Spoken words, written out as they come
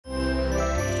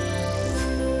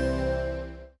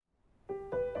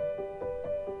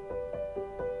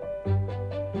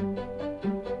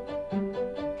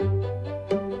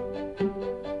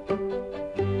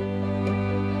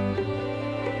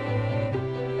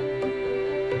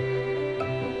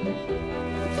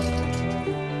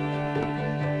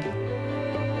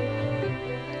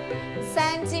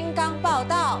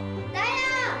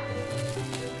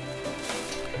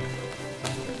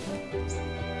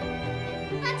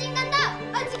金刚到，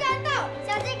二金刚到，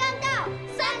小金刚到，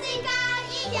三金刚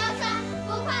一条船，不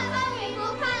怕风雨不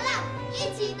怕浪，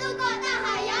一起渡过大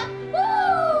海洋。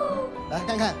来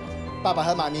看看爸爸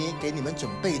和妈咪给你们准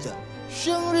备的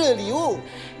生日礼物。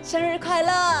生日快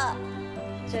乐！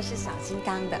这是小金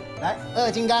刚的。来，二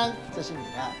金刚，这是你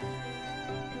的。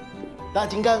大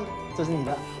金刚，这是你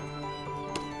的。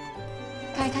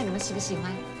看一看你们喜不喜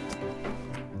欢。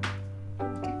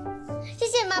谢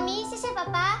谢妈咪，谢谢爸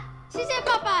爸，谢谢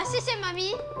爸爸，谢谢妈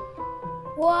咪。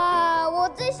哇，我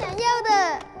最想要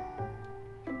的。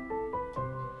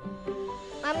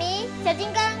妈咪，小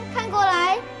金刚看过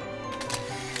来，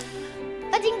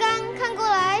二金刚看过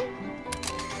来，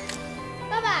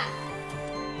爸爸。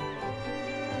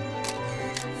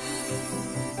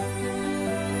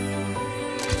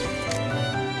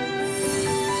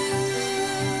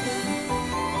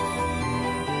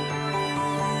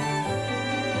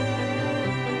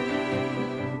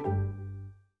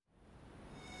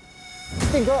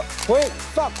定格，回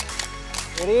stop，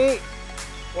 ready，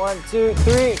 1 2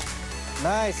 3，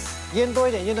 nice， 烟多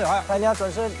一点，烟多一点，好，大家转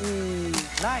身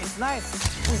，nice nice，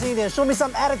 自信一点 ，show me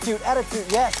some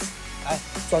attitude，yes， 来，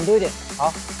转多一点，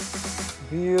好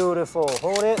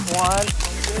 ，beautiful，hold it， 1 2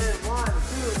 3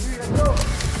 let's go，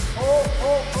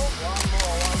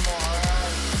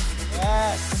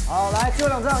 yes， 好，来，最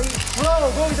后2张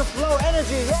，flow，go with the flow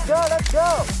energy，let's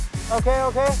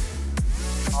go，OK，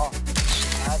 好。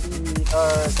来，1 2 3，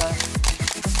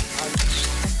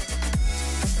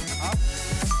好。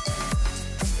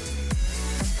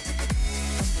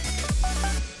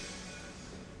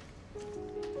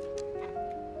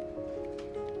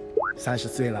30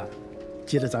岁了，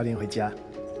记得早点回家，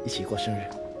一起过生日。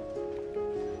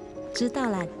知道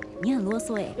了，你很啰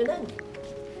嗦哎。Yunen，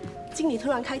经理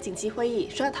突然开紧急会议，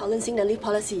说要讨论新的 leave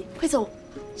policy， 快走！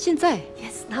现在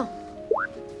 ？Yes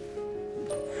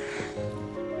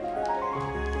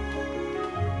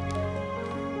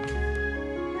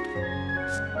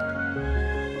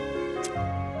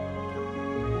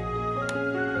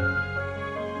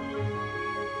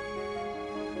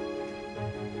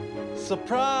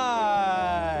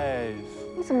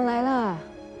你怎么来了？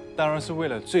当然是为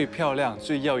了最漂亮、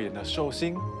最耀眼的寿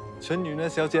星陈女呢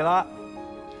小姐啦。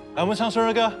来，我们唱生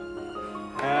日歌。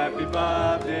Happy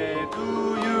birthday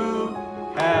to you,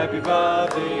 Happy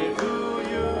birthday to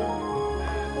you。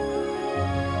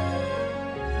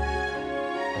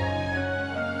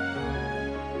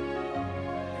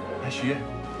来许愿。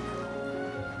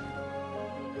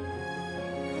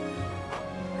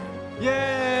耶！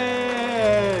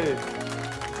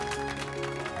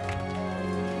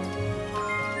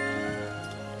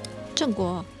正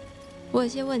果，我有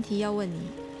些问题要问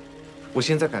你。我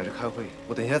现在赶着开会，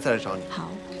我等一下再来找你。好。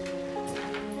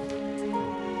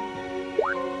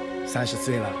30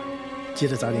岁了，记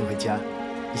得早点回家，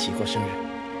一起过生日。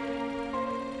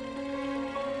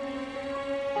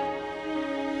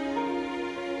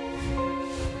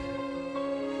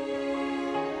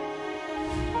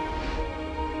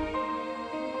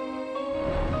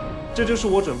这就是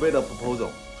我准备的 proposal，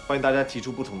 欢迎大家提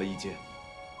出不同的意见。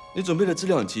你准备的资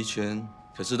料很齐全，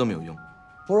可是都没有用。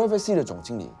Privacy 的总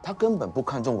经理他根本不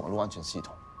看重网络安全系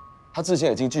统，他之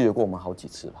前已经拒绝过我们好几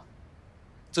次了。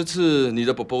这次你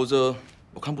的 proposal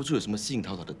我看不出有什么吸引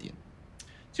到他的点。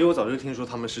其实我早就听说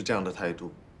他们是这样的态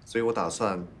度，所以我打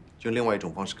算用另外一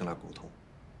种方式跟他沟通。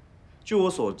据我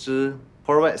所知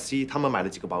 ，Privacy 他们买了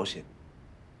几个保险：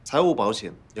财务保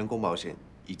险、员工保险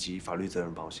以及法律责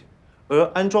任保险。而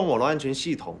安装网络安全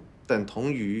系统等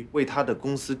同于为他的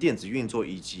公司电子运作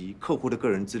以及客户的个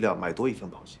人资料买多一份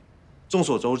保险。众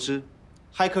所周知，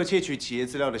骇客窃取企业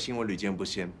资料的新闻屡见不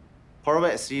鲜。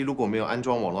Privacy 如果没有安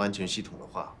装网络安全系统的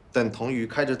话，等同于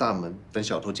开着大门等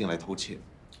小偷进来偷窃。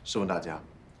试问大家，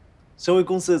身为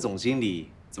公司的总经理，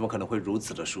怎么可能会如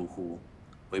此的疏忽，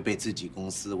违背自己公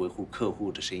司维护客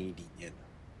户的生意理念呢？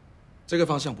这个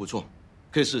方向不错，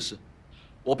可以试试。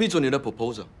我批准你的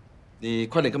proposal。你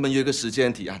快点跟他们约个时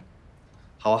间提案。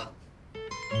好啊。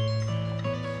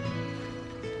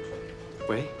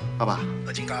喂，爸爸。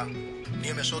何金刚，你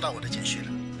有没有收到我的简讯了？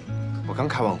我刚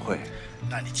开完会。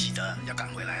那你记得要赶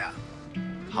回来啊。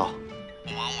好，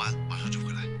我忙完马上就回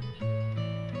来。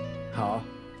好，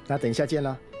那等一下见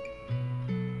了。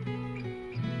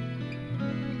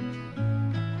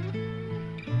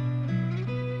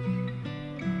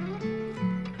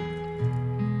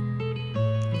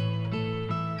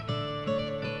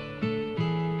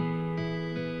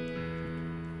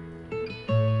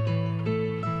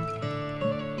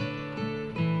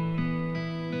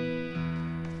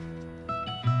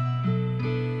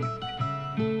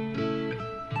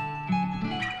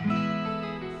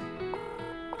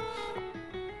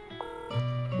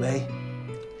喂，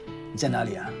你在哪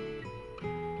里啊？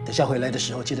等下回来的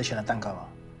时候记得选了蛋糕啊。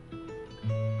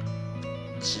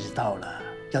知道了，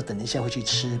要等一下回去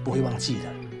吃，不会忘记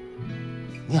的。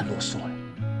你很啰嗦哎。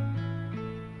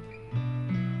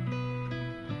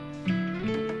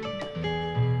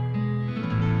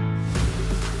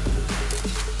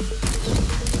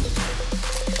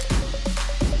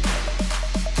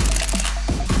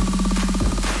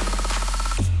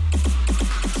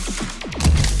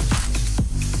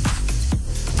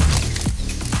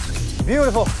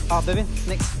 Beautiful. 好，这边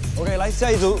next。OK， 来下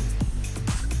一组。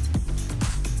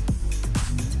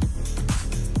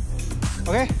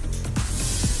OK。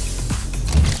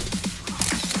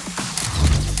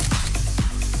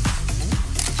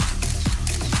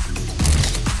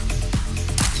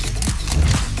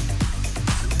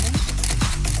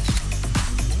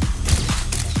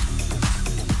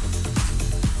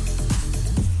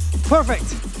Perfect.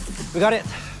 We got it.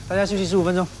 大家休息15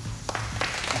分钟。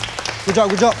Good job.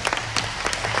 Good job.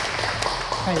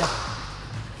 看一下，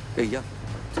一样，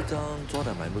这张抓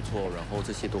的蛮不错，然后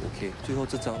这些都 OK， 最后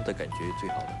这张的感觉最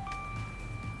好了。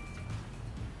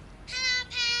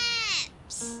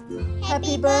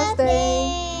Happy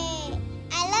birthday!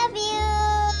 I love you.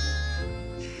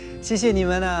 谢谢你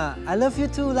们啊 ！I love you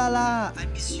too， 拉拉。I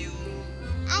miss you.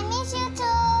 I miss you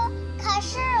too. 可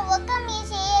是我跟米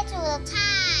姐也煮了菜。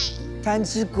贪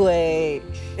吃鬼！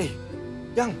哎，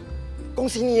杨，恭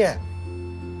喜你耶！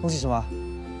恭喜什么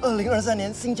？2023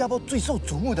年新加坡最受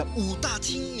瞩目的5大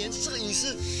青年摄影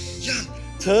师杨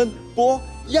陈博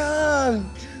杨，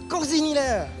恭喜你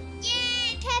嘞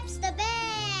 ！Yeah, Cap's the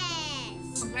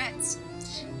best. Congrats！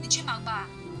 你去忙吧。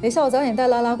等一下我早点带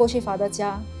拉拉过去法德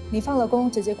家，你放了工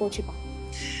直接过去吧。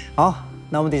好，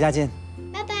那我们等一下见。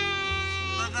拜拜。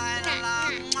拜拜，拉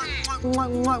拉。么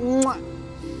么么。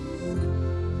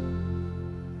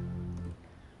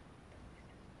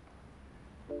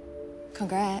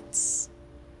 Congrats.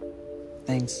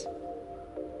 Thanks.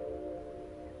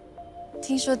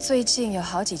 听说最近有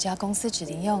好几家公司指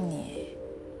定用你，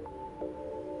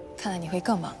看来你会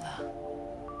更忙了。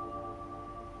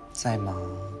再忙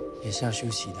也是要休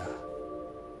息的。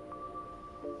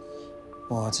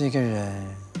我这个人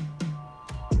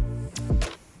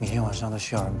每天晚上都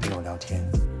需要人陪我聊天，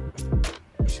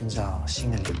寻找新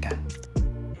的灵感。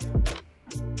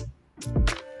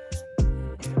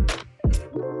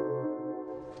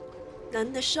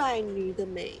 男的帅，女的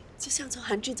美，就像从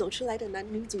韩剧走出来的男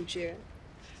女主角。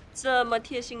这么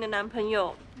贴心的男朋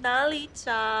友哪里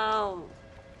找？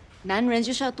男人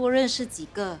就是要多认识几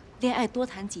个，恋爱多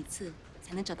谈几次，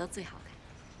才能找到最好的。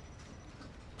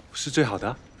我是最好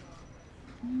的。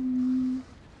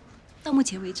到目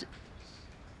前为止。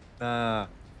那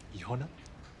以后呢？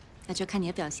那就看你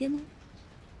的表现了。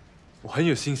我很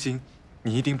有信心，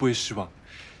你一定不会失望，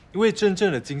因为真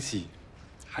正的惊喜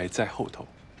还在后头。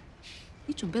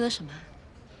 你准备了什么？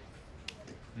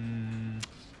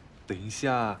等一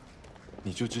下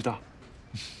你就知道。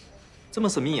这么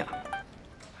神秘啊！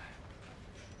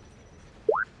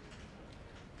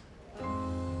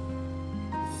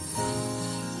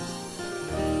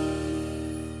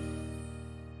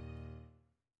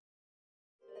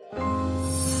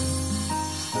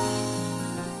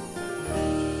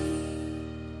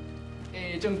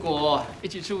哎，正果，一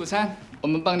起吃午餐，我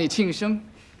们帮你庆生。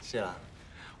谢啦。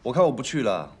 我看我不去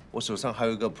了，我手上还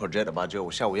有一个 project 的budget，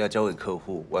我下午要交给客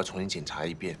户，我要重新检查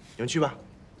一遍。你们去吧。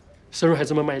生日还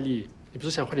这么卖力，你不是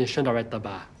想快点升 director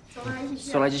吧？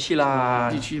说来就去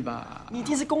啦，一起去吧。你一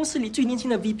定是公司里最年轻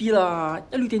的 VP 了，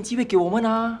要留点机会给我们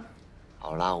啊。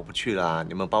好啦，我不去了，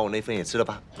你们把我那份也吃了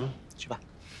吧。去吧。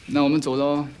那我们走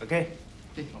喽。OK。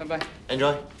拜拜。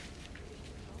Enjoy。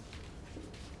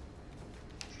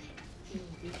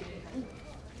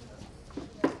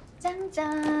 张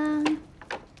张，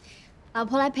老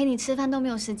婆来陪你吃饭都没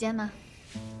有时间吗？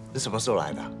你什么时候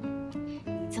来的？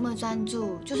你这么专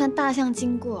注，就算大象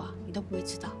经过，你都不会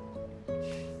知道。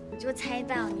我就猜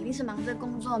到你一定是忙着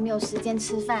工作，没有时间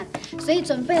吃饭，所以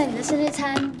准备了你的生日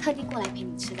餐，特地过来陪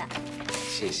你吃的。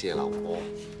谢谢老婆。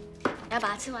要把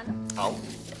它吃完了。好。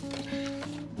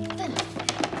对了，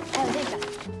还有这个，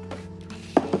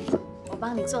我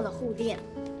帮你做了护垫。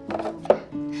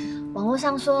 网络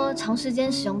上说，长时间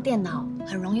使用电脑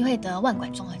很容易会得腕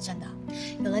管综合症的。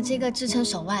有了这个支撑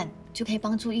手腕，就可以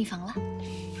帮助预防啦。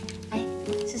来，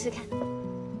试试看，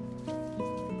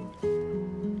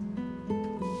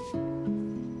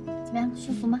怎么样？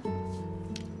舒服吗？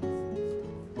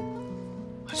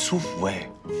很舒服哎。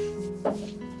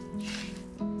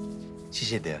谢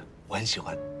谢你，我很喜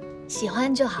欢。喜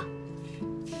欢就好。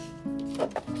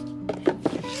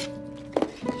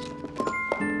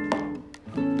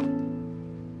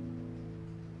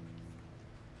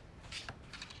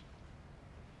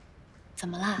怎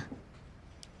么啦？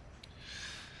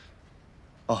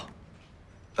哦，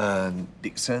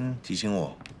李生提醒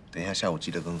我，等一下下午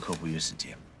记得跟客户约时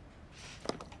间。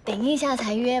等一下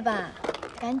才约吧，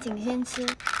赶紧先吃，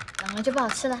晚了就不好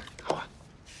吃了。好啊。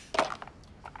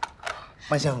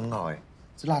卖相很好哎，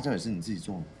这辣椒也是你自己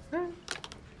做的。嗯，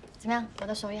怎么样？我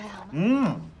的手艺还好吗？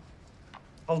嗯，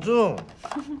好吃哦。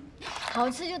好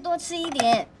吃就多吃一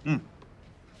点。嗯。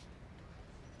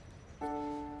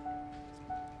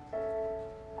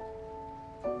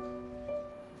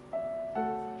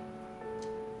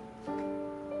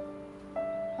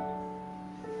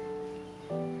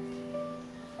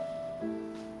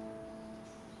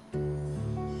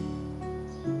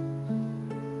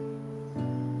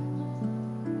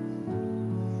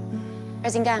二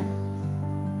金刚，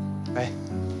哎，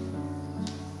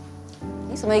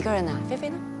你怎么一个人啊？菲菲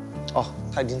呢？哦，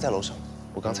他已经在楼上，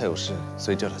我刚才有事，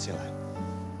所以叫他先来。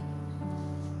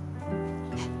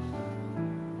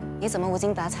你怎么无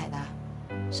精打采的？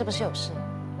是不是有事？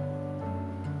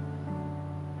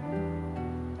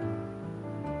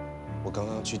我刚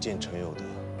刚去见陈友的。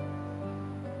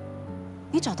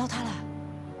你找到他了？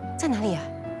在哪里啊？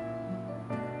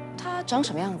他长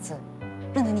什么样子？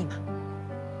认得你吗？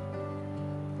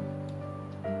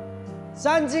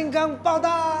三金刚报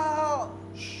道。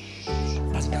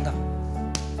大金刚到，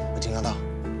二金刚到，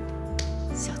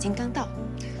小金刚到。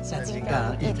小金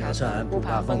刚一条船，不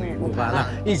怕风雨不怕浪，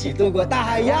一起渡过大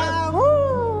海洋。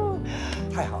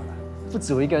太好了，不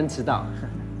止我一个人迟到。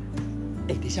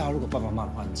哎，等一下，如果爸爸骂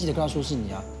的话，你记得跟他说是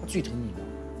你啊，他最疼你了。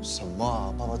什么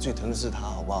啊？爸爸最疼的是他，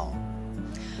好不好？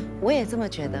我也这么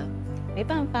觉得，没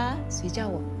办法，谁叫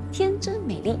我天真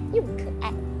美丽又可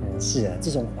爱。是啊，这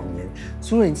种谎言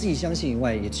除了你自己相信以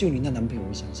外，也只有你那男朋友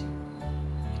会相信。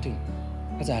对，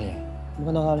他在哪里啊？没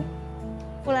看到他呢？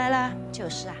不来啦，就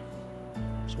是啊。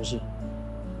什么事？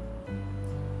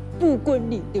不关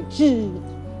你的事。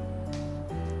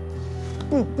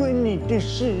不关你的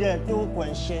事啊，多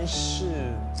管闲事。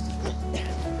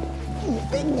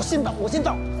哎，我先到，我先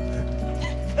到。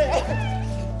哎，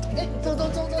走走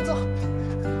走走走。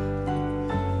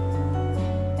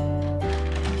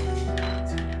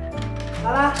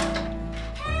拉拉，还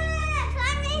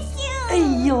没休。哎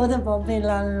呦，我的宝贝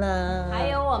拉拉。还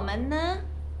有我们呢？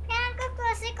看哥哥，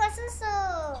水果叔叔。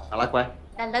好了，乖。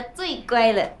拉拉最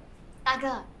乖了。大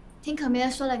哥，听可梅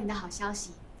说了你的好消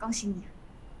息，恭喜你啊！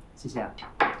谢谢啊。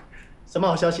什么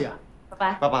好消息啊？爸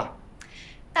爸。爸爸。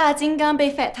大金刚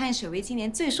被 Fat Times 选为今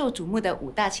年最受瞩目的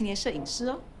5大青年摄影师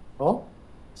哦。哦，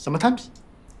什么 Times？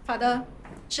 好的，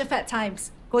是 Fat Times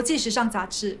国际时尚杂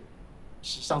志。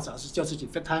时尚杂志叫自己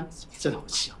Fat Times， 真好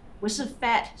笑。不是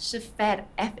Fat， 是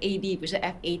Fat，F-A-D， 不是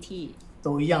F-A-T。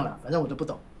都一样了，反正我都不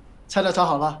懂。菜都炒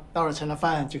好了，待会儿盛了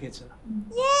饭就可以吃了。耶，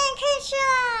可以吃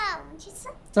了，我们去吃。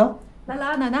走。拉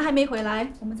拉，奶奶还没回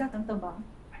来，我们再等等吧。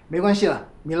没关系了，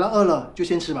米拉饿了就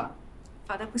先吃吧。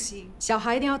法的不行，小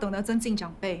孩一定要懂得尊敬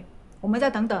长辈。我们再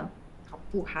等等，好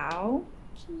不好？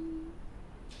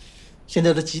现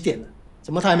在都几点了？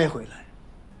怎么他还没回来？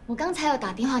我刚才有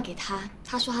打电话给他，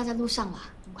他说他在路上了，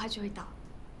很快就会到。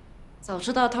早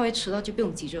知道他会迟到，就不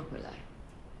用急着回来。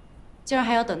既然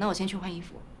还要等，那我先去换衣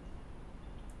服。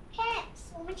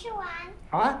我们去玩。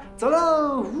好啊，走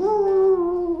喽！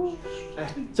呜。哎，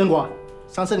正果，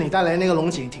上次你带来那个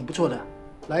龙井挺不错的，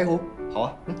来一壶。好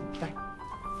啊。来。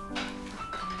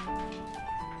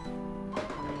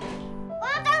我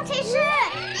要当骑士，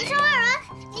你是坏人，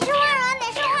你是坏人，你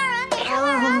是坏人，你是坏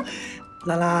人。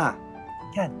拉拉，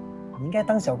你看，你应该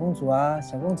当小公主啊，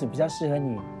小公主比较适合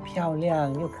你，漂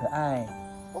亮又可爱。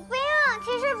我不要，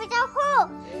骑士比较酷。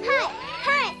嗨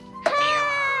嗨嗨！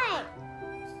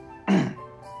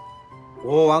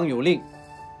国王有令，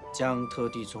将特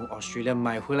地从 Australia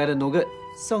买回来的nougat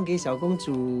送给小公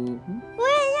主。我也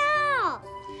要。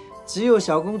只有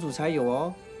小公主才有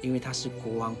哦，因为她是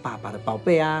国王爸爸的宝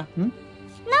贝啊。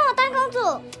那我当公主。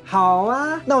好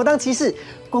啊，那我当骑士，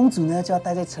公主呢就要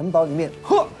待在城堡里面。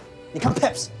嚯，你看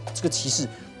Peps 这个骑士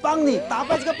帮你打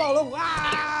败这个暴龙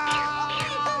啊！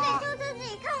都得救自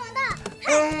己，看我的！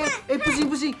哎，不行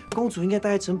不行，公主应该待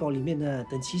在城堡里面呢，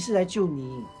等骑士来救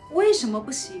你。为什么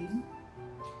不行？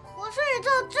我是宇宙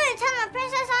最强的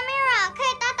Princess Amira， 可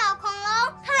以打倒恐龙。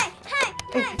嗨嗨！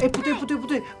哎，不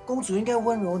对，公主应该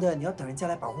温柔的，你要等人家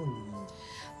来保护你。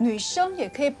女生也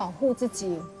可以保护自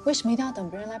己，为什么一定要等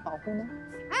别人来保护呢？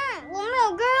我们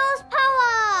有 Girls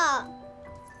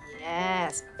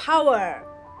Power。Yes, power。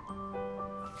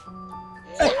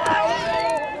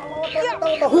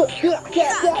保护！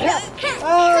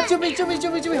啊！救命！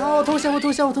好，我投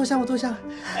降！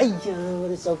哎呀，我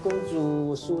的小公主，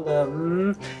我输了，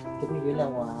你可不可以原谅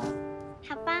我啊？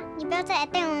好吧，你不要再来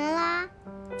瞪人啦。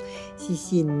谢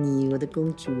谢你，我的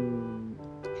公主。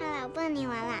好了，我不跟你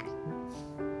玩啦。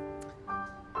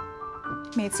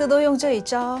每次都用这一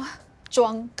招，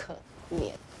装可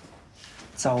怜。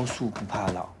招数不怕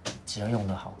老，只要用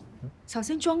得好。小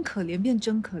心装可怜变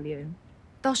真可怜，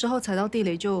到时候踩到地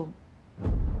雷就……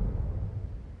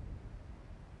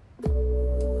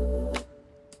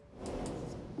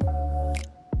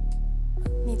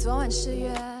你昨晚失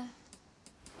约，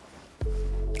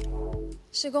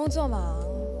是工作忙，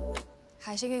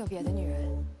还是因为有别的女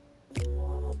人？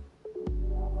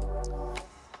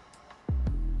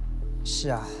是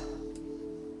啊，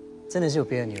真的是有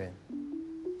别的女人。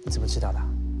你怎么知道的？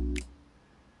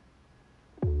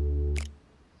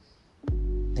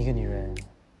那个女人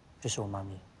就是我妈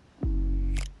咪。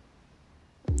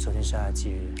昨天是她的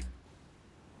忌日，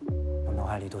我脑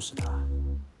海里都是她。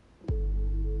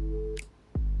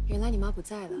原来你妈不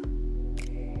在了。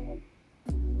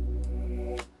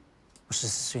我14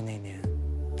岁那年，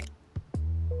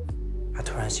她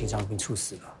突然心脏病猝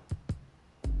死了。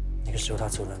那个时候她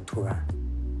走得很突然，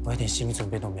我一点心理准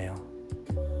备都没有。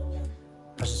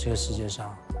她是这个世界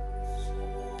上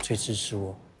最支持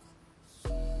我、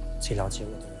最了解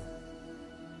我的人，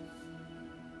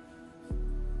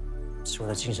是我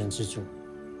的精神支柱。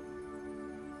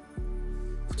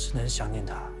我真的很想念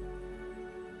她。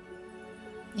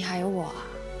你还有我啊，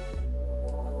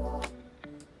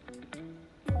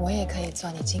我也可以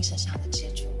做你精神上的支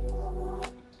柱。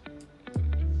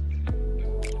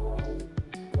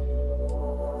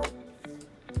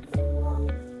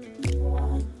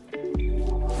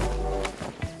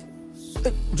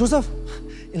Joseph，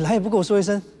 你来也不跟我说一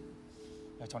声。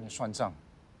要找你算账，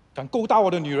敢勾搭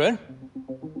我的女人！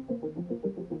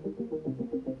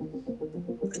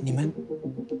你们，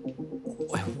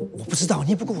我不知道，你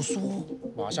也不跟我说。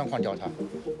马上换掉他，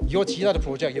以后其他的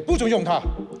project 也不准用他。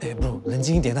哎，不，冷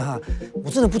静一点啊！我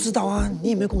真的不知道啊，你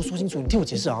也没有跟我说清楚，你听我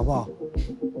解释好不好？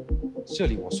这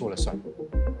里我说了算，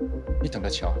你等着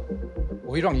瞧，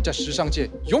我会让你在时尚界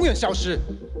永远消失。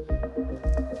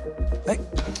哎。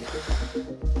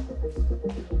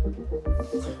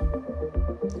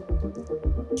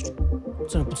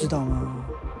真的不知道吗？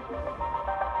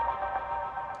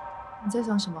你在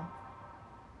想什么？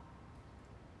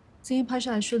今天拍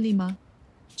下来顺利吗？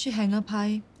去海岸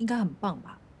拍应该很棒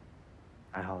吧？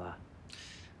还好啦，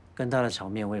更大的场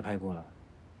面我也拍过了。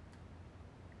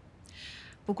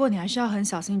不过你还是要很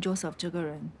小心 Joseph 这个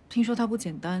人，听说他不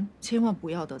简单，千万不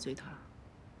要得罪他。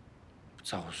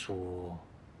早说。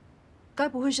该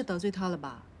不会是得罪他了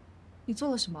吧？你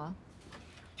做了什么？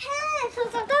手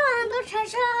上带了很多车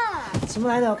车。什么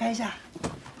来的？我看一下。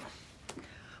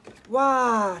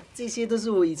哇，这些都是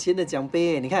我以前的奖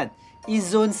杯，你看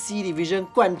 ，East Zone C Division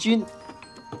冠军。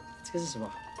这个是什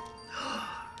么？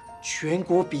全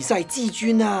国比赛季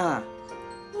军啊！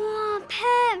哇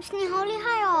 ，Peps， 你好厉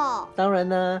害哦！当然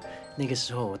呢，那个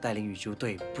时候我带领羽球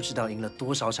队，不知道赢了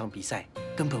多少场比赛，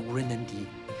根本无人能敌。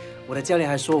我的教练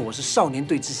还说我是少年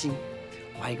队之星，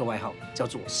我还有一个外号叫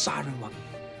做杀人王。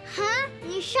哈，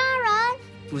你杀人？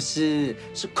不是，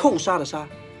是扣杀的杀。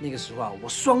那个时候啊，我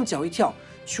双脚一跳，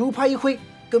球拍一挥，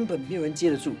根本没有人接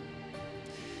得住。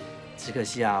只可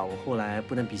惜啊，我后来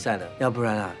不能比赛了，要不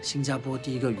然啊，新加坡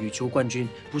第一个羽球冠军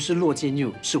不是骆建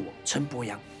佑，是我陈博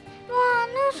洋。哇，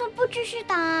那为什么不继续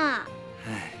打啊？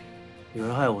唉，有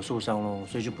人害我受伤了，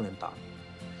所以就不能打。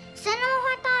谁那么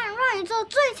坏，大人让你做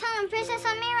最强的 Princess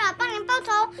Amira 帮你报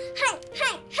仇？嗨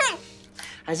嗨嗨！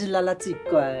还是拉拉最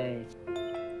乖。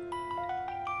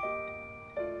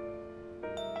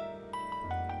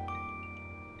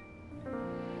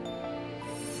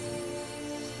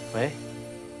喂。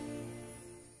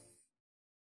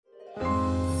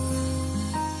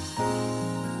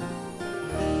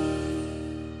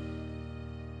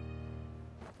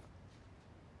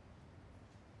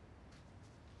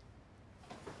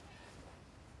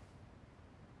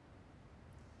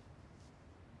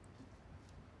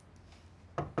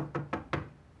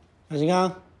小金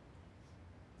刚，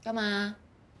干嘛？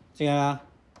进来啊！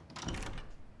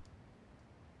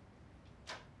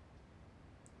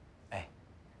哎，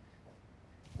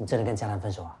你真的跟佳兰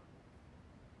分手啊？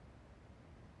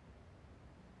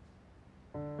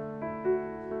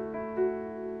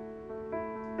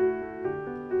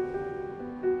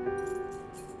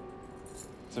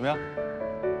怎么样？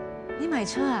你买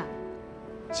车啊？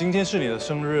今天是你的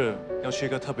生日，要去一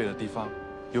个特别的地方，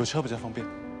有车比较方便。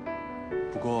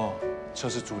不过车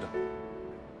是租的。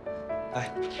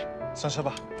来，上车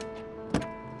吧。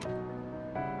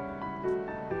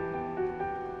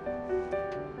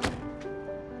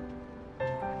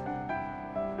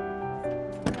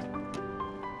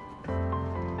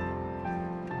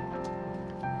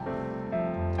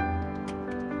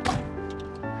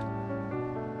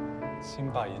先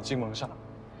把眼镜蒙上。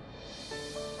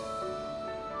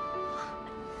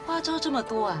花招这么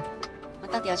多啊！我们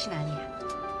到底要去哪里啊？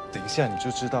等一下你就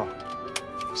知道。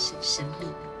神秘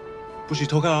的。不许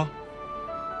偷看哦。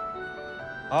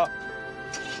好，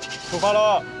出发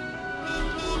喽！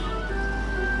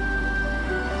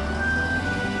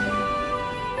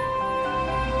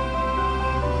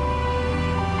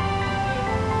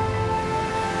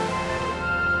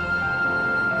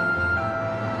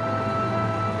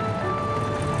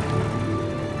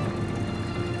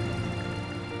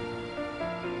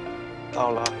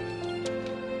到了，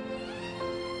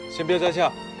先别摘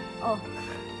下。哦。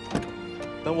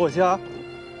等我一下。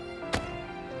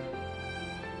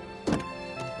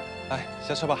来，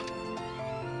下车吧。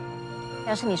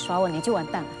要是你耍我，你就完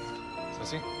蛋了。小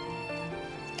心。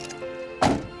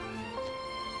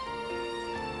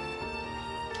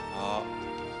好，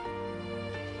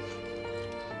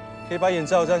可以把眼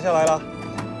罩摘下来了。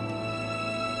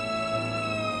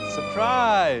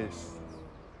Surprise！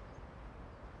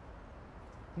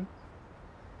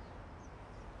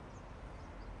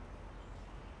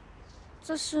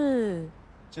 这是？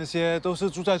这些都是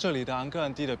住在这里的安哥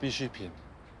安弟的必需品。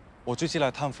我最近来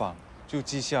探访，就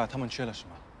记下他们缺了什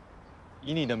么，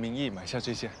以你的名义买下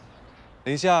这些。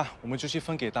等一下我们就去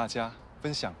分给大家，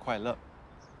分享快乐。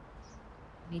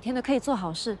每天都可以做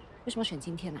好事，为什么选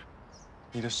今天呢？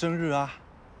你的生日啊，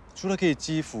除了可以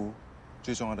积福，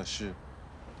最重要的是，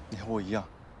你和我一样，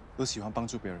都喜欢帮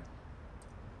助别人。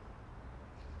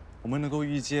我们能够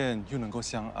遇见又能够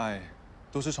相爱，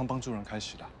都是从帮助人开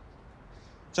始的。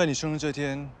在你生日这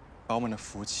天，把我们的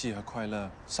福气和快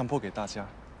乐散播给大家，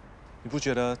你不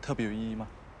觉得特别有意义吗？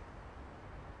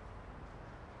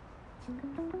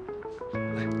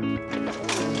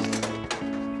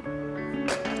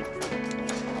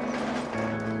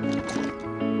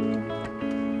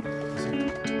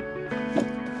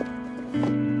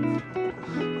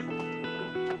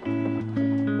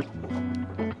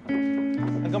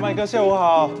安哥、麦哥，下午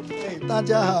好。哎，大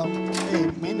家好。哎，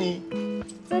美女。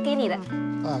这是给你的。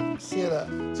啊，谢了。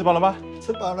吃饱了吗？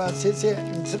吃饱了，谢谢。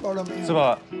你吃饱了没有？吃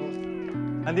饱了。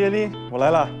安迪，安迪，我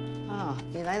来了。啊，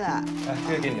你来了。哎，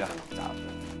这个给你了。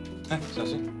哎，小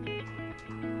心。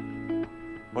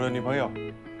我的女朋友。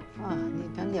啊，女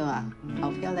朋友啊，好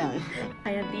漂亮。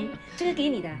哎呀，弟，这个给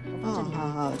你的，我放这里。好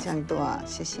好，这样多啊，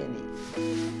谢谢你。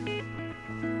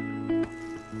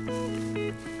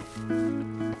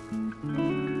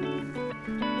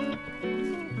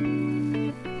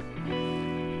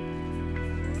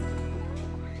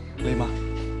累吗？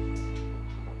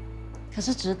可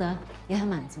是值得，也很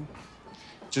满足。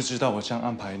就知道我这样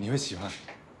安排你会喜欢。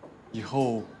以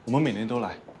后我们每年都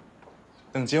来，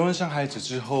等结婚生孩子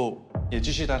之后，也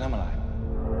继续带他们来，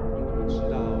让他们知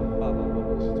道爸爸妈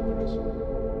妈是怎么认识的。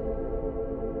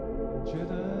你觉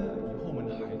得以后我们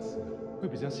的孩子会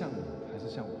比较像你，还是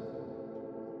像我？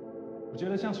我觉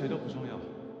得像谁都不重要，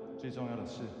最重要的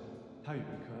是他有一颗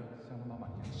像他妈妈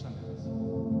一样善良的心。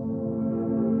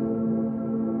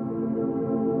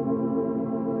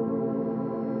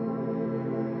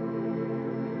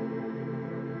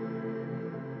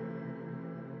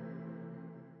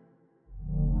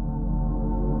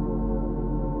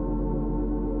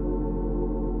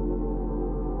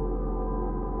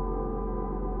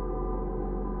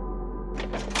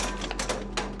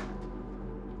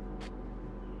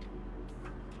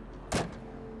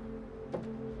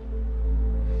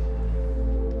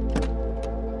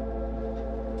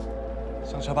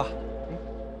上车吧。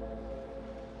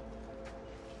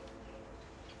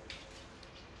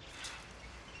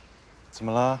怎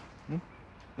么了？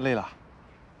累了？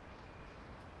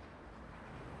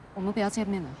我们不要见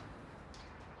面了。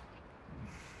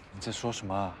你在说什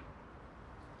么啊？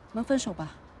我们分手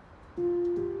吧。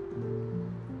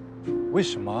为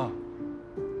什么？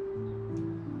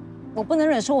我不能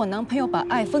忍受我男朋友把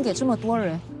爱分给这么多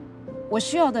人，我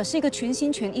需要的是一个全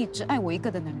心全意只爱我一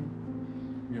个的男人。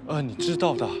允儿，你知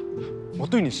道的，我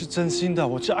对你是真心的，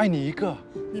我只爱你一个。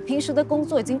你平时的工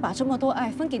作已经把这么多爱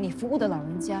分给你服务的老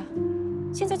人家，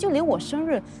现在就连我生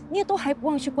日你也都还不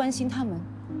忘去关心他们，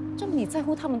证明你在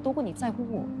乎他们多过你在乎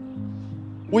我。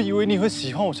我以为你会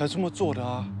喜欢我才这么做的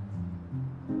啊。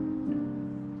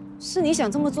是你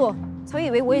想这么做，才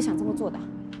以为我也想这么做的。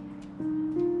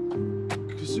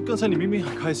可是刚才你明明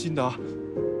很开心的啊，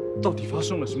到底发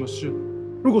生了什么事？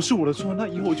如果是我的错，那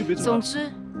以后我就别这么。总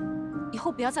之，以后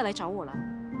不要再来找我了。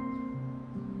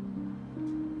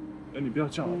哎，你不要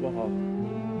这样好不好？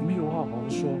没有话好好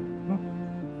说啊。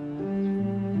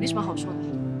没什么好说的。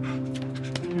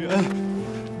允恩，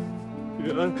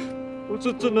允恩，我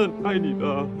是真的很爱你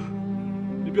的，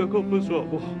你不要跟我分手好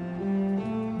不好？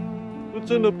我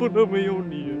真的不能没有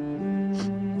你。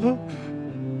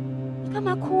你干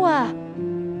嘛哭啊？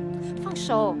放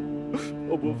手！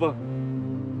我不放。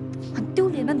很丢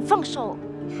脸的，你放手！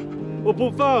我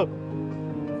不放。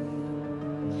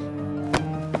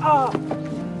啊！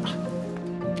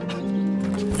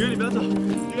雨恩，你不要走！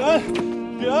雨恩，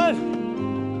雨恩。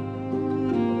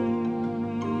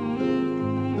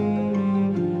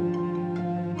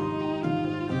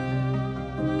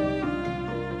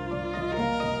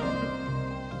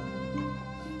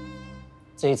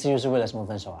 这一次又是为了什么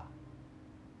分手啊？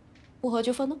不合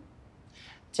就分喽。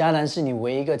嘉南是你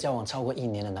唯一一个交往超过1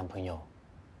年的男朋友，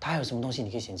他还有什么东西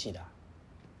你可以嫌弃的？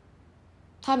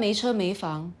他没车没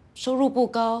房，收入不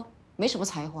高，没什么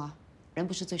才华，人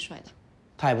不是最帅的。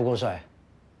他还不够帅，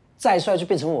再帅就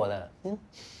变成我了。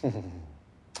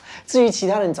至于其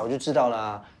他人，你早就知道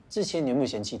啦。之前你有没有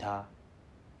嫌弃他？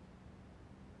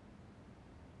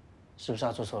是不是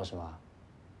他做错了什么？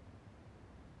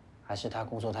还是他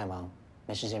工作太忙？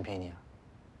 没时间陪你啊？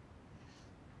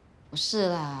不是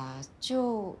啦，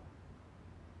就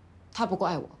他不够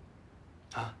爱我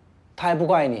啊，他还不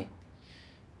够爱你，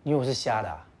你以为我是瞎的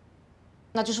啊？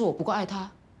那就是我不够爱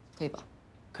他，可以吧？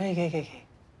可以，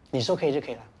你说可以就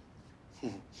可以了。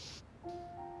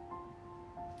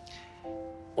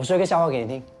我说一个笑话给你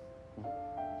听。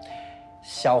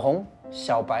小红、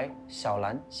小白、小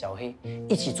蓝、小黑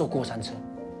一起坐过山车，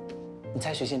你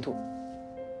猜谁先吐？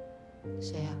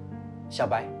谁呀？ 小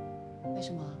白，为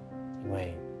什么？因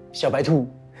为小白兔。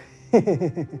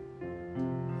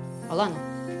好烂哦！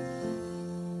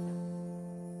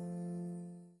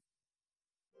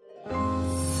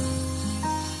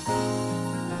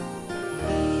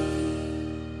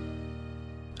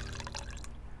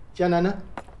江南呢？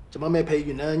怎么没陪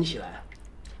允恩一起来？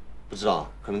不知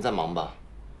道，可能在忙吧。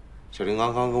小林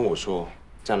刚刚跟我说，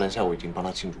江南下午已经帮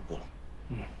他庆祝过了。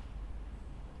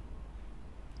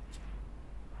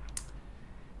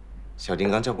小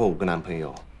丁刚交过5个男朋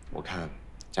友，我看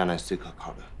江南是最可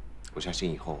靠的，我相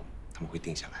信以后他们会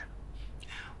定下来。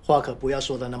话可不要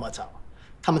说的那么早，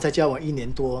他们才交往1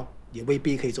年多，也未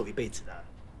必可以走一辈子的。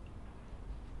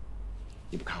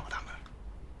你不看好他们？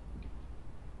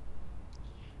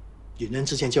允恩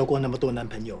之前交过那么多男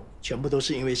朋友，全部都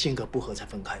是因为性格不合才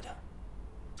分开的。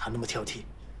他那么挑剔，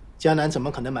江南怎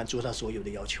么可能满足他所有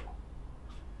的要求？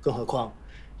更何况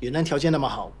允恩条件那么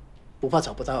好，不怕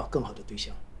找不到更好的对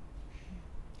象。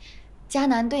 嘉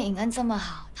南对尹恩这么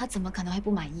好，他怎么可能会不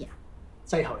满意啊？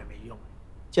再好也没用，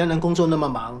嘉南工作那么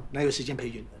忙，哪有时间陪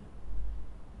允恩？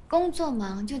工作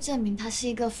忙就证明他是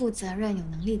一个负责任、有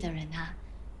能力的人啊，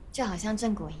就好像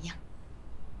正果一样。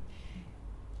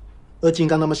二金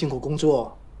刚那么辛苦工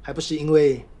作，还不是因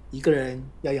为一个人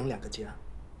要养2个家？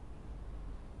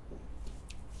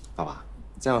爸爸，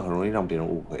这样很容易让别人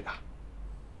误会的。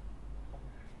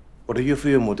我的岳父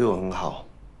岳母对我很好，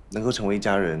能够成为一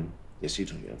家人也是一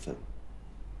种缘分。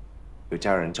 有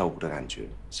家人照顾的感觉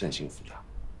是很幸福的。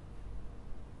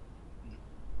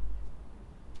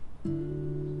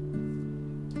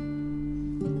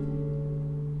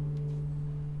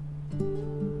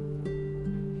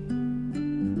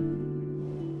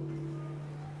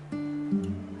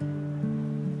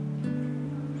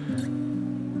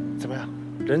怎么样？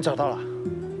人找到了？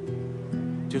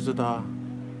就是他。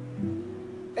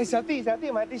哎，小弟，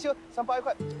买地修，3包1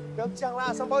块，不要这样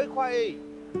啦，3包1块。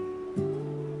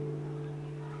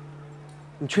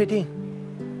 你确定？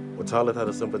我查了他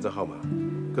的身份证号码，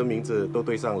跟名字都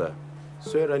对上了。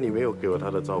虽然你没有给我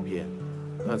他的照片，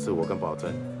但是我敢保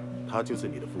证，他就是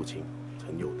你的父亲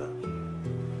陈友的。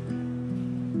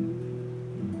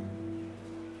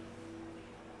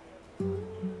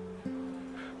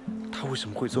他为什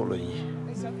么会坐轮椅？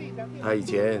他以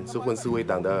前是混四维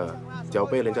党的，脚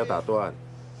被人家打断，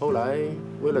后来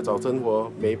为了找生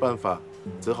活没办法，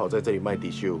只好在这里卖底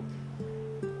袖。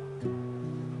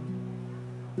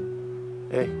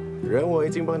 哎，人我已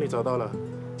经帮你找到了，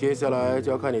接下来就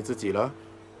要看你自己了。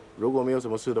如果没有什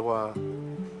么事的话，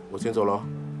我先走了。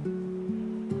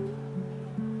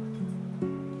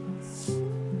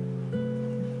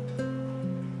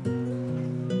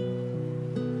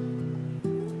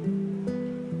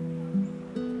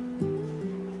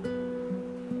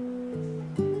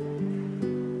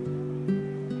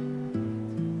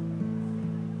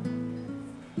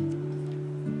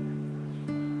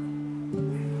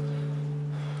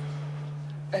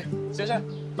先生，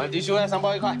买迪修要3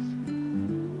包1块，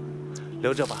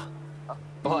留着吧。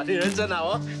哇，你人真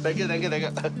好哦！Thank you。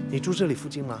你住这里附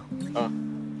近吗？嗯。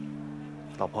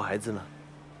老婆孩子呢？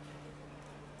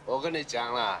我跟你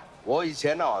讲啦，我以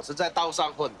前哦是在道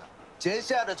上混的，结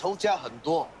下的仇家很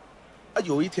多。啊，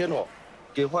有一天哦，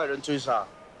给坏人追杀，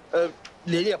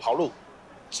连夜跑路，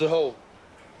之后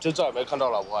就再也没看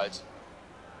到老婆孩子。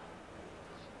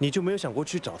你就没有想过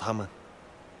去找他们？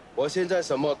我现在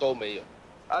什么都没有，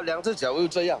啊，两只脚又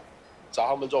这样，找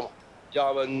他们做嘛？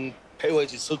要他们陪我一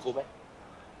起吃苦呗？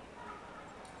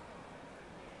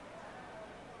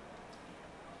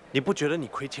你不觉得你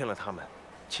亏欠了他们，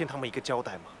欠他们一个交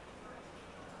代吗？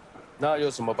那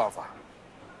有什么办法？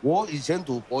我以前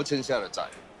赌博欠下的债，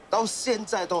到现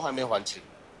在都还没还清，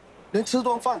连吃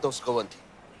顿饭都是个问题。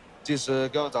即使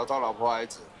给我找到老婆孩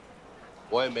子，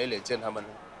我也没脸见他们了。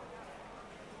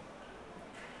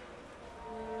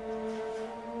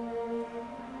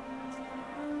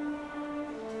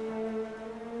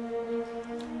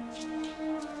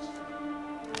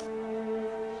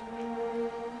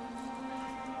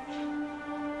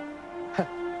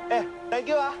哎 ，Thank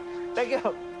you 啊 ，Thank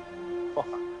you。哇！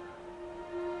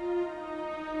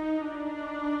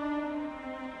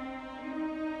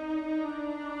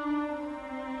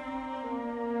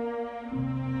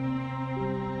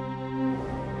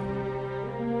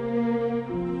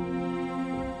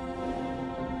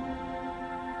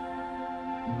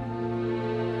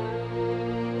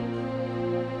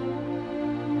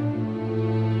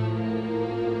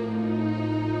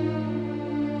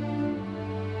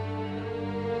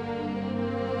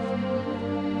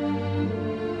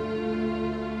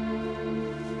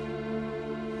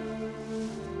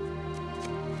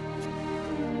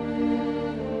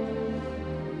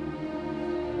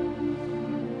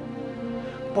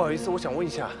不好意思，我想问一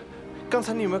下，刚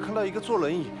才你有没有看到一个坐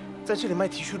轮椅在这里卖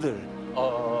T 恤的人？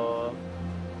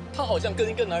他好像跟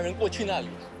一个男人过去那里。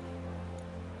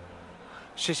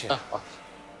谢谢。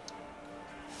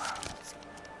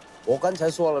我刚才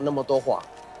说了那么多话，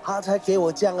他才给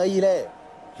我这样而已嘞。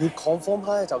你 confirm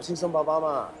他要找亲生爸爸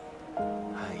嘛？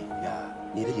哎呀，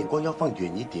你的眼光要放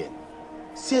远一点。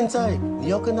现在你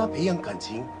要跟他培养感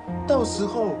情，到时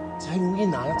候才容易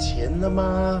拿钱了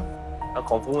吗？他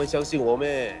confirm 会相信我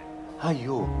咩？哎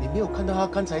呦，你没有看到他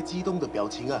刚才激动的表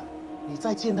情啊！你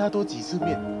再见他多几次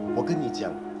面，我跟你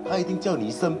讲，他一定叫你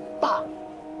一声爸。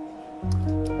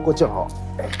不过正好，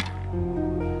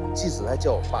即使他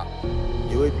叫我爸，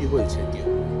也未必会有钱给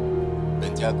我。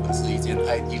人家可是一间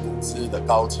IT 公司的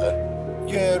高层，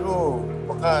月入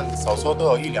我看少说都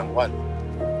有1-2万，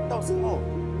到时候。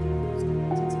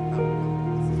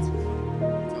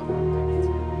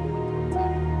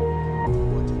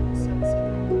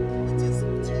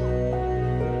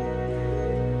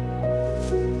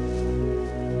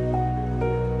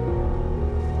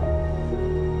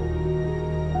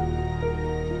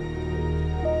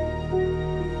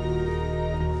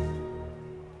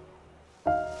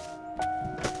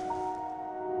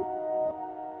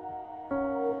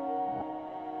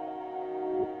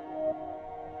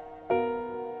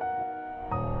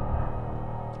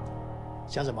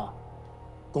想什么？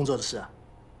工作的事啊。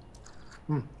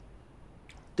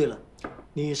对了，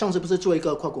你上次不是做一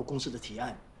个跨国公司的提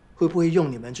案，会不会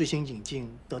用你们最新引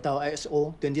进得到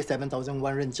ISO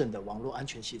 27001认证的网络安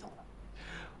全系统了？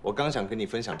我刚想跟你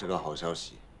分享这个好消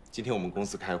息，今天我们公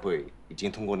司开会已经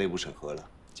通过内部审核了，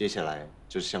接下来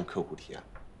就是向客户提案。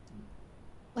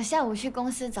我下午去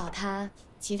公司找他，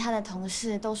其他的同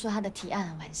事都说他的提案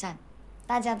很完善，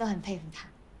大家都很佩服他。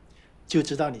就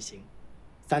知道你行。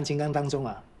3金刚当中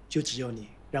啊，就只有你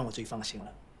让我最放心了。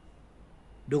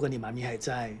如果你妈咪还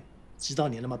在，知道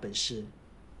你那么本事，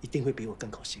一定会比我更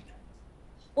高兴的。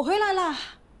我回来啦！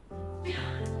哎呀，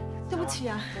对不起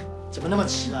啊！怎么那么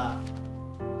迟啊？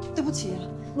对不起啊，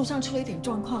路上出了一点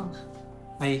状况。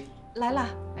哎，来啦！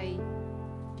哎，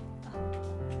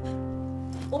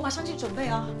我马上去准备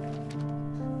啊。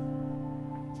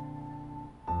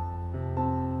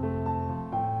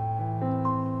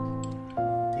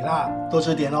你啦，多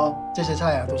吃点哦，这些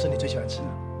菜啊都是你最喜欢吃的。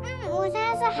我现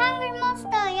在是 Hungry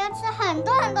Monster， 要吃很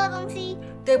多很多东西。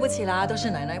对不起啦，都是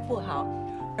奶奶不好，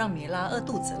让米拉饿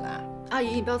肚子啦。阿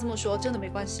姨，你不要这么说，真的没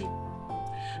关系。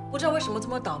不知道为什么这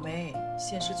么倒霉，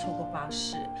先是错过巴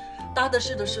士，搭的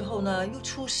士的时候呢又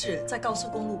出事，在高速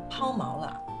公路抛锚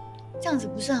了。这样子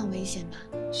不是很危险吗？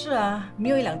是啊，没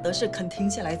有一辆德士肯停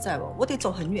下来载我，我得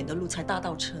走很远的路才搭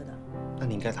到车的。那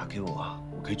你应该打给我啊，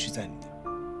我可以去载你的。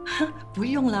不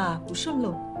用啦，不顺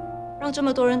路，让这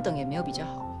么多人等也没有比较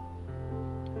好。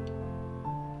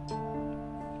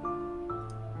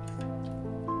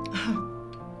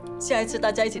下一次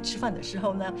大家一起吃饭的时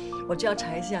候呢，我就要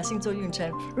查一下星座运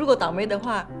程，如果倒霉的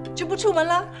话，就不出门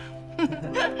啦。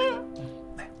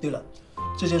对了，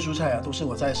这些蔬菜啊，都是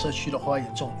我在社区的花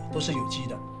园种的，都是有机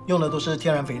的，用的都是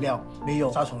天然肥料，没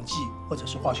有杀虫剂或者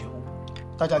是化学物，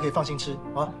大家可以放心吃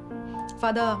啊。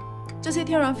Father，这些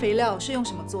天然肥料是用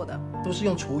什么做的？都是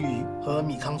用厨余和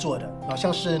米糠做的，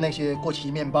像是那些过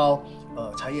期面包、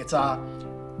茶叶渣、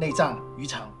内脏、鱼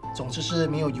肠，总之是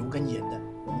没有油跟盐的，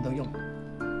我们都用。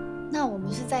那我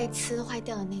们是在吃坏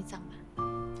掉的内脏吗？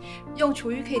用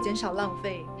厨余可以减少浪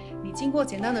费。你经过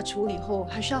简单的处理后，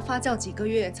还需要发酵几个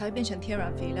月才会变成天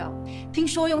然肥料。听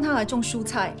说用它来种蔬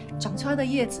菜，长出来的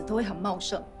叶子都会很茂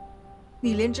盛。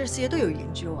你连这些都有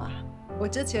研究啊？我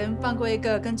之前办过一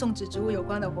个跟种植植物有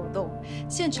关的活动，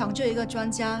现场就有一个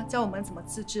专家教我们怎么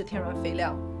自制天然肥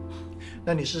料。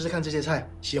那你试试看这些菜，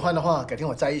喜欢的话，改天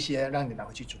我摘一些让你拿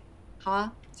回去煮。好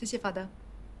啊，谢谢法德。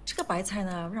这个白菜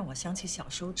呢，让我想起小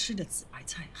时候吃的紫白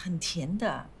菜，很甜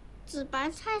的。紫白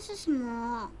菜是什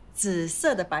么？紫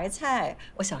色的白菜，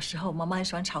我小时候妈妈很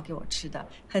喜欢炒给我吃的，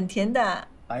很甜的。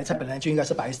白菜本来就应该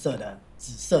是白色的，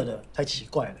紫色的太奇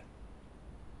怪了。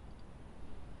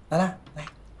来啦，来。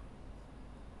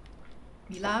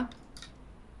米拉，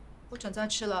不准再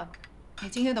吃了，你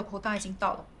今天的quota已经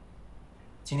到了。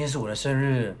今天是我的生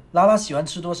日，拉拉喜欢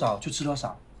吃多少就吃多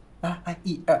少。来，来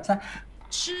，1、2、3。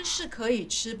吃是可以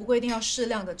吃，不过一定要适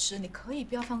量的吃。你可以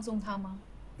不要放纵他吗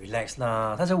 ？Relax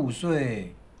啦，他才5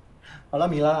岁。好了，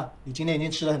米拉，你今天已经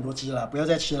吃了很多汁了，不要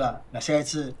再吃了。那下一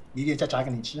次你也再炸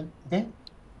给你吃 ，OK？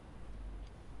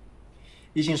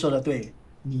 一心说的对，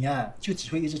你呀就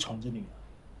只会一直宠着你。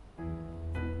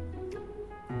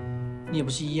你也不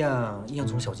是一样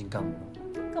宠小金刚吗？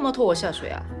干嘛拖我下水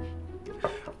啊？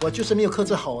我就是没有克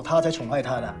制好他，才宠爱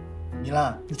他的。米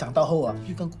拉，你长大后啊，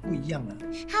就跟姑姑一样了。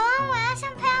好啊，我要像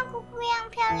漂亮姑姑一样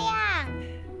漂亮。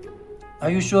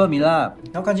Are you sure， 米拉？你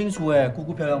要看清楚哎，姑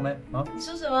姑漂亮没？啊？你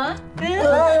说什么？哎呦！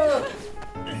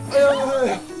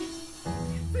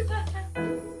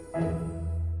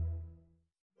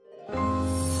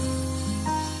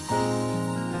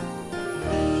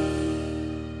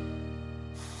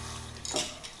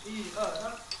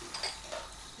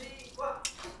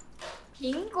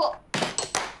苹果、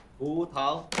葡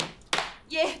萄、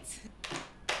叶子。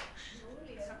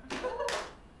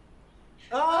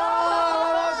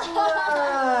啊，输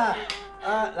了！来输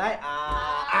了，来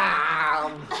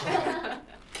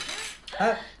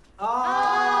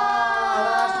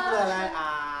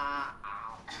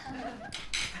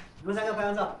你们3个拍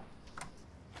张照。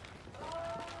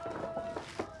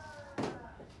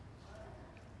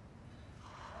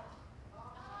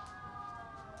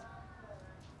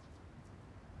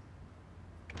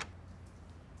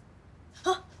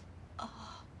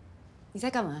你在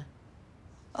干嘛？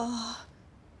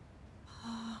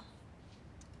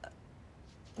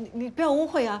你不要误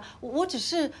会啊，我只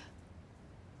是……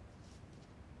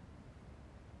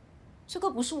这个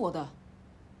不是我的。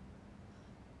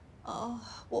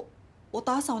我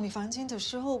打扫你房间的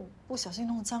时候不小心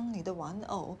弄脏你的玩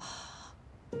偶。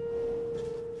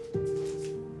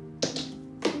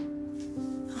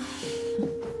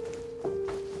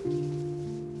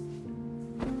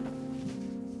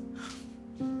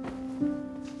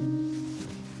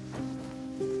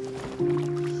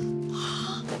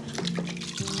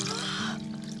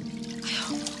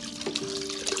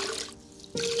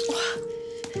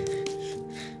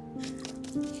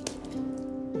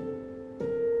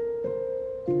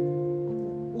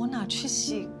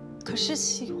可是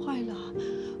洗坏了，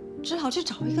只好去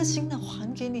找一个新的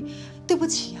还给你，对不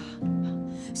起啊。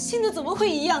新的怎么会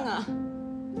一样啊？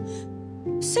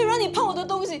谁让你碰我的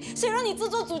东西？谁让你自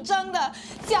作主张的？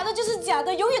假的就是假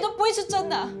的，永远都不会是真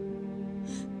的。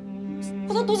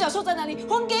我的独角兽在哪里？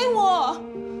还给我！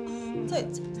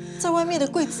在外面的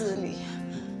柜子里。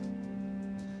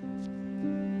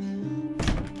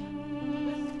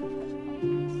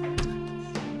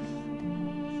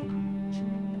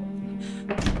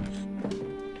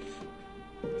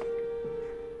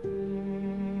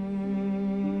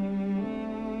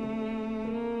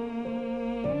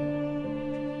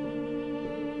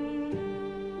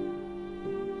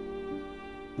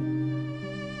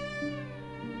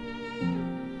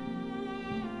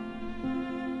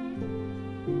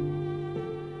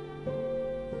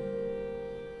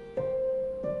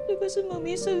这个是妈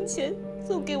咪生前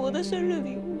送给我的生日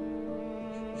礼物。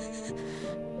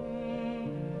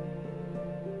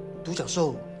独角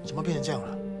兽怎么变成这样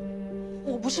了？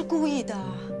我不是故意的。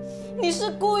你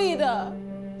是故意的。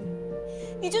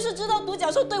你就是知道独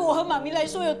角兽对我和妈咪来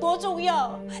说有多重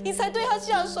要，你才对他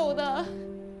下手的。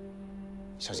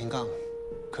小金刚，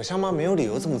可香妈没有理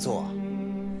由这么做啊。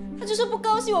他就是不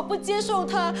高兴，我不接受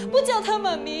他，不叫他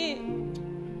妈咪。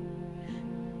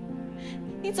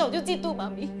你早就嫉妒妈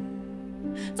咪，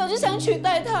早就想取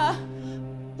代她。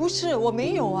不是，我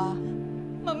没有啊。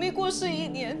妈咪过世1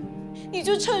年，你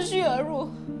就趁虚而入，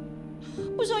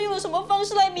不知道用了什么方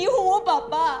式来迷惑我爸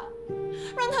爸，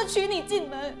让他娶你进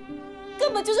门，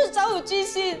根本就是早有居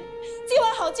心，计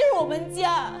划好进入我们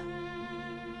家。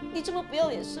你这么不要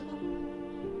脸是吗？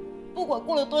不管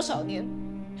过了多少年，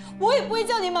我也不会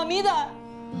叫你妈咪的。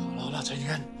好了，陈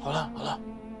渊，好了，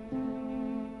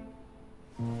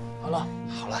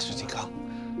徐金刚。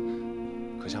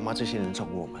可香妈这些人照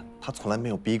顾我们，她从来没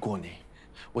有逼过你。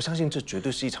我相信这绝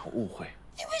对是一场误会。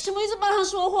你为什么一直帮他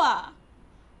说话？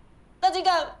大金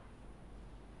刚，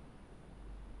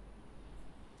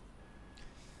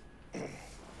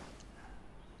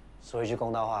说一句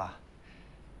公道话，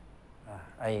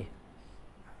阿姨，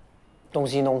东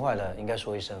西弄坏了应该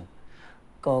说一声，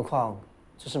更何况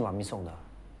这是妈咪送的。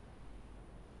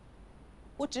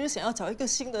我只是想要找一个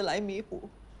新的来弥补，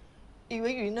以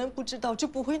为雨能不知道就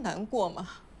不会难过嘛。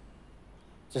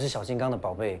这是小金刚的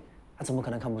宝贝，他怎么可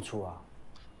能看不出啊？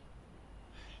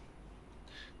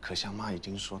可香妈已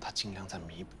经说她尽量在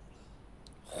弥补了，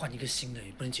换一个新的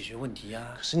也不能解决问题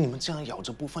啊。可是你们这样咬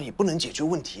着不放也不能解决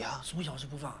问题啊。什么咬着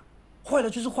不放？坏了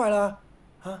就是坏了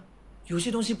啊！有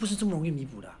些东西不是这么容易弥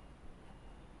补的，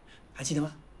还记得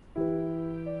吗？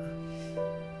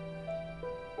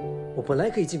我本来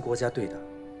可以进国家队的，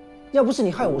要不是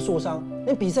你害我受伤，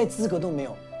连比赛资格都没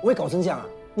有，我会搞成这样啊！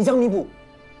你这样弥补？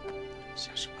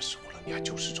现在什么时候了，你还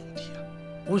就事重提啊？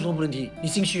我为什么不能提？你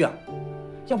心虚啊？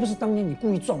要不是当年你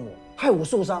故意撞我，害我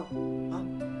受伤啊，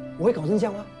我会搞成这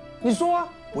样吗？你说啊！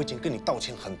我已经跟你道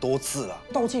歉很多次了，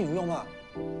道歉有用吗？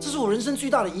这是我人生最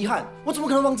大的遗憾，我怎么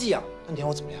可能忘记啊？那你要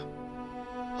我怎么样？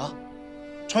啊？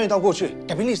穿越到过去，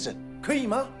改变历史，可以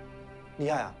吗？厉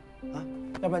害啊！啊，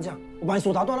要不然这样，我把你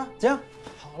手打断了，怎样？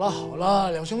好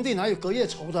了，两兄弟哪有隔夜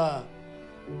仇的？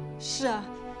是啊，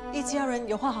一家人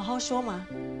有话好好说嘛。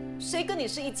谁跟你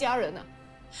是一家人啊？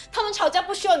他们吵架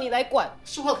不需要你来管。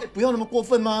说话可以不要那么过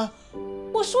分吗？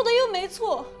我说的又没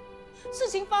错，事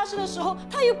情发生的时候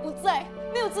他又不在，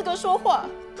没有资格说话。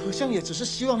可香也只是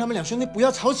希望他们两兄弟不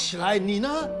要吵起来，你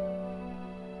呢？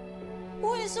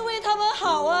我也是为他们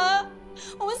好啊，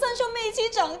我们三兄妹一起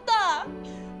长大。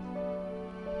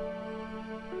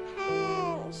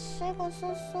水果叔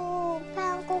叔，陪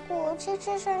姑姑去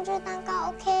吃生日蛋糕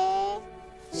 ，OK？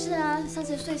 是啊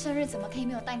，30岁生日怎么可以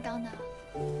没有蛋糕呢？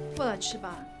过来吃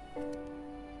吧。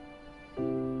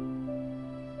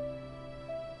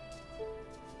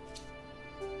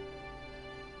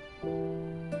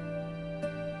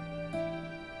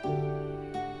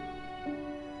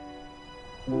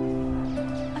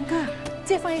安哥，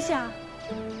借放一下。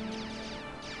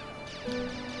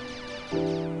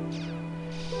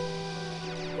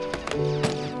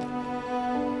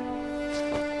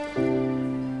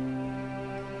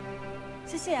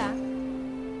谢谢啊。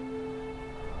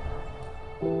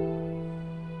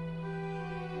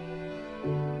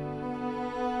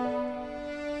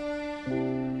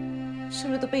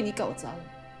生日都被你搞砸了，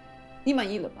你满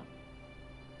意了吧？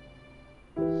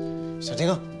小金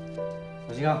刚，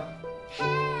小金刚，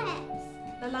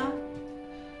拉拉，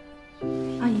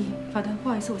阿姨，好的，不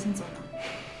好意思，我先走了。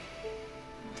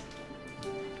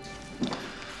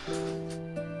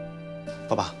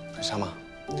爸爸，可香妈，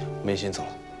我们也先走了。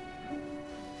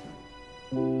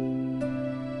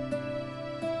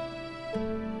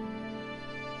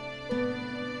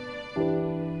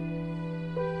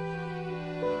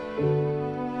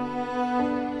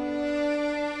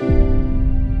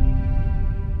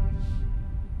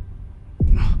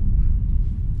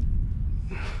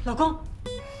老公，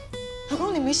老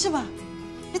公，你没事吧？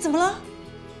你怎么了？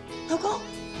老公。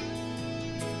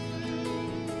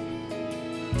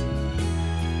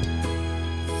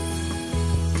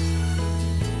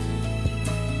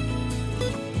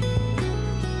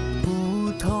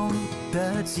不同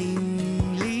的经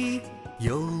历，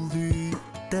忧虑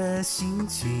的心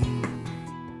情，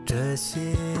这些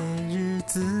日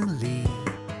子里，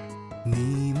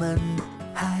你们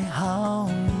还好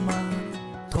吗？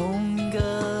同一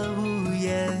个屋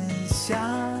檐下，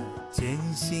渐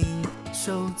行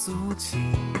手足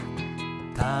情，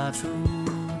踏出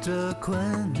这困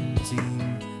境，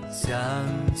向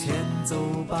前走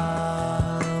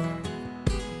吧。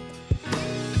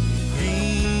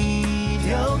一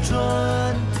条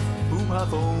船，不怕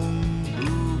风，不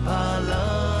怕浪，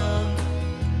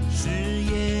誓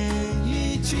言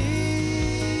一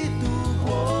起度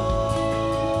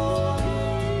过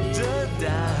这大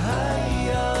海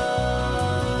洋。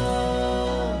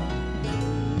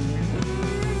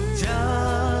家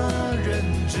人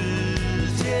之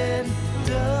间的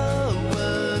温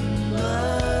暖，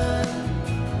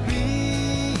彼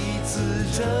此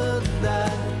承担，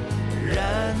燃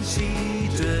起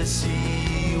这希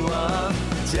望。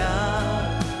家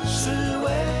是